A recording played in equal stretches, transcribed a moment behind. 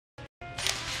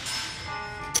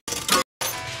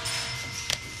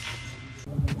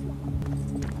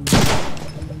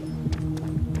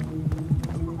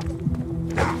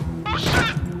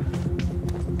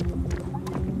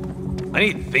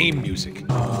need theme music.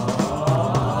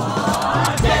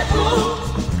 Deadpool!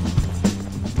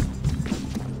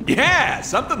 Yeah,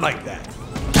 something like that.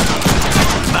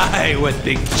 My, what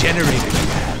big generator you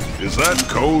have. Is that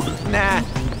code? Nah,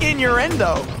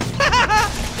 innuendo.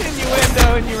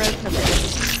 Innuendo.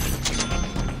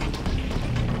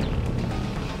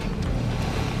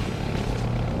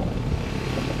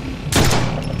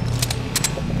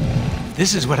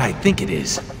 This is what I think it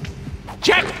is.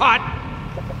 Jackpot!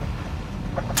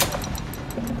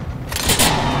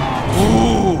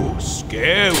 Ooh,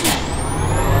 scary.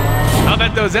 I'll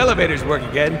bet those elevators work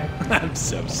again. I'm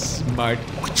so smart.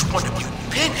 Which one of you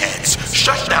pinheads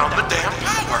shut down the damn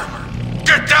power?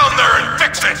 Get down there and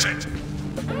fix it!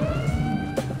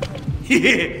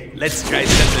 Let's try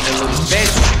something a little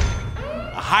fancy.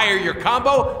 The higher your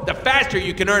combo, the faster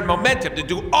you can earn momentum to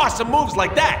do awesome moves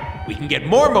like that. We can get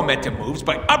more momentum moves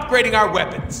by upgrading our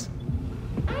weapons.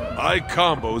 High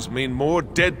combos mean more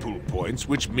Deadpool points,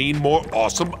 which mean more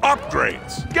awesome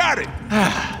upgrades. Got it!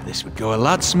 This would go a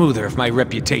lot smoother if my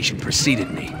reputation preceded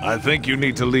me. I think you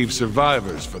need to leave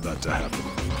survivors for that to happen.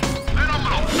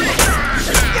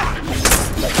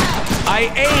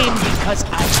 I aim because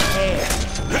I care.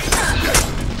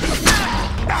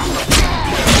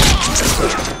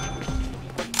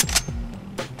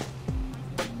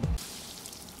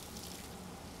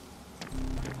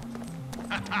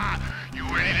 You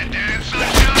ready to dance,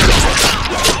 sunshine?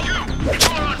 You!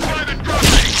 Come on, private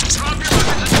property! Drop your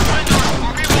weapons and defend us, or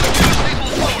we will use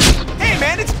lethal force! Hey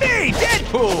man, it's me,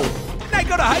 Deadpool! Didn't I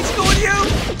go to high school with you?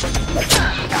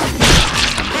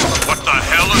 What the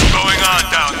hell is going on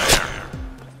down there?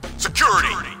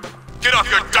 Security! Get off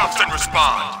your dumps and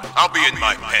respond! I'll be in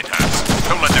my penthouse.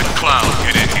 Don't let that clown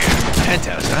get in here.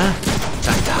 Penthouse, huh?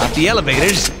 Time to hop the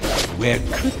elevators. Where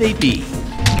could they be?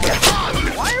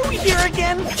 Why are we here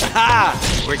again? Ha!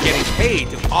 We're getting paid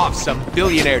to off some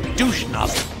billionaire douche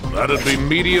nozzle. That'd be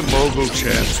media mogul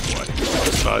Chance White.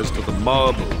 Ties to the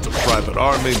mob, to private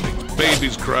army, makes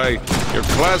babies cry. Your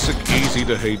classic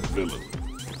easy-to-hate villain.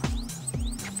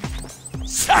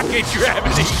 Suck it,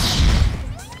 gravity!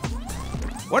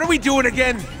 What are we doing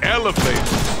again?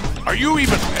 Elevators. Are you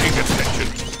even paying attention?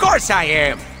 Of course I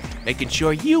am! Making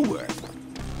sure you were.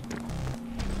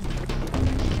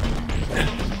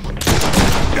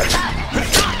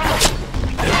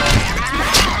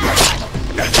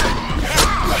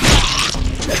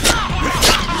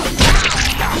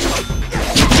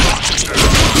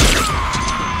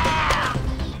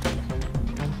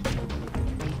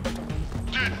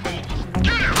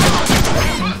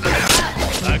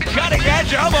 Cutting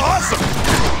edge, I'm awesome!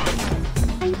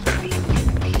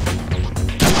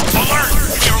 Alert!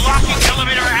 You're locking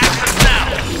elevator access now!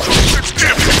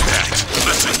 Damn that!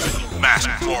 Listen,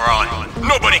 masked moron.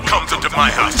 Nobody comes into my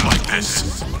house like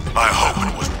this. I hope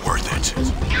it was worth it.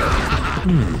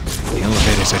 The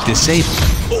elevators are disabled.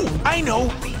 Oh, I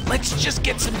know. Let's just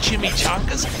get some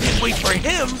chimichangas and wait for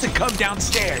him to come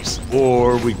downstairs.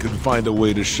 Or we could find a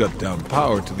way to shut down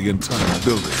power to the entire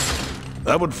building.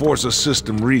 That would force a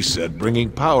system reset, bringing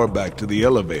power back to the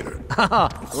elevator.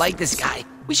 Like this guy.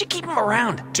 We should keep him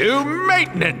around. To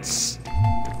maintenance!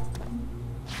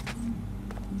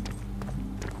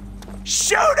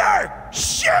 Shooter!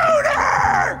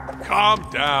 Shooter! Calm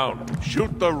down.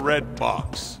 Shoot the red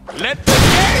box. Let the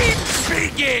games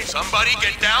begin! Somebody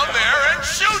get down there and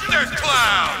shoot the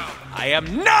clown! I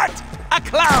am not a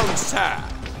clown, sir!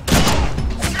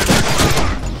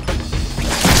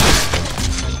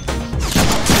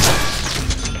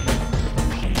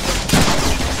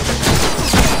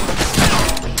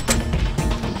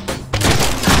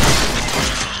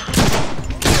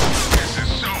 This is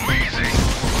so easy.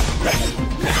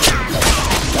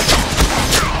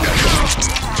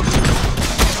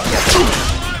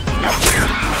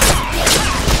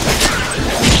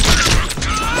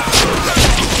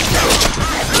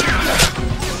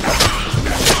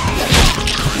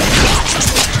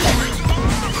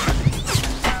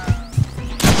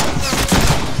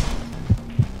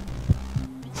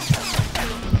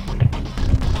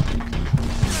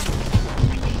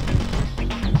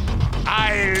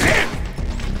 I live!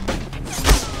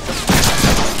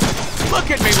 Look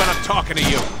at me when I'm talking to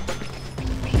you!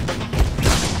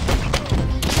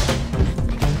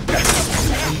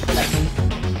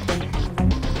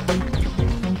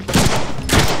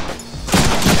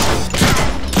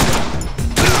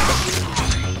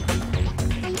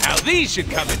 Now these should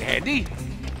come in handy.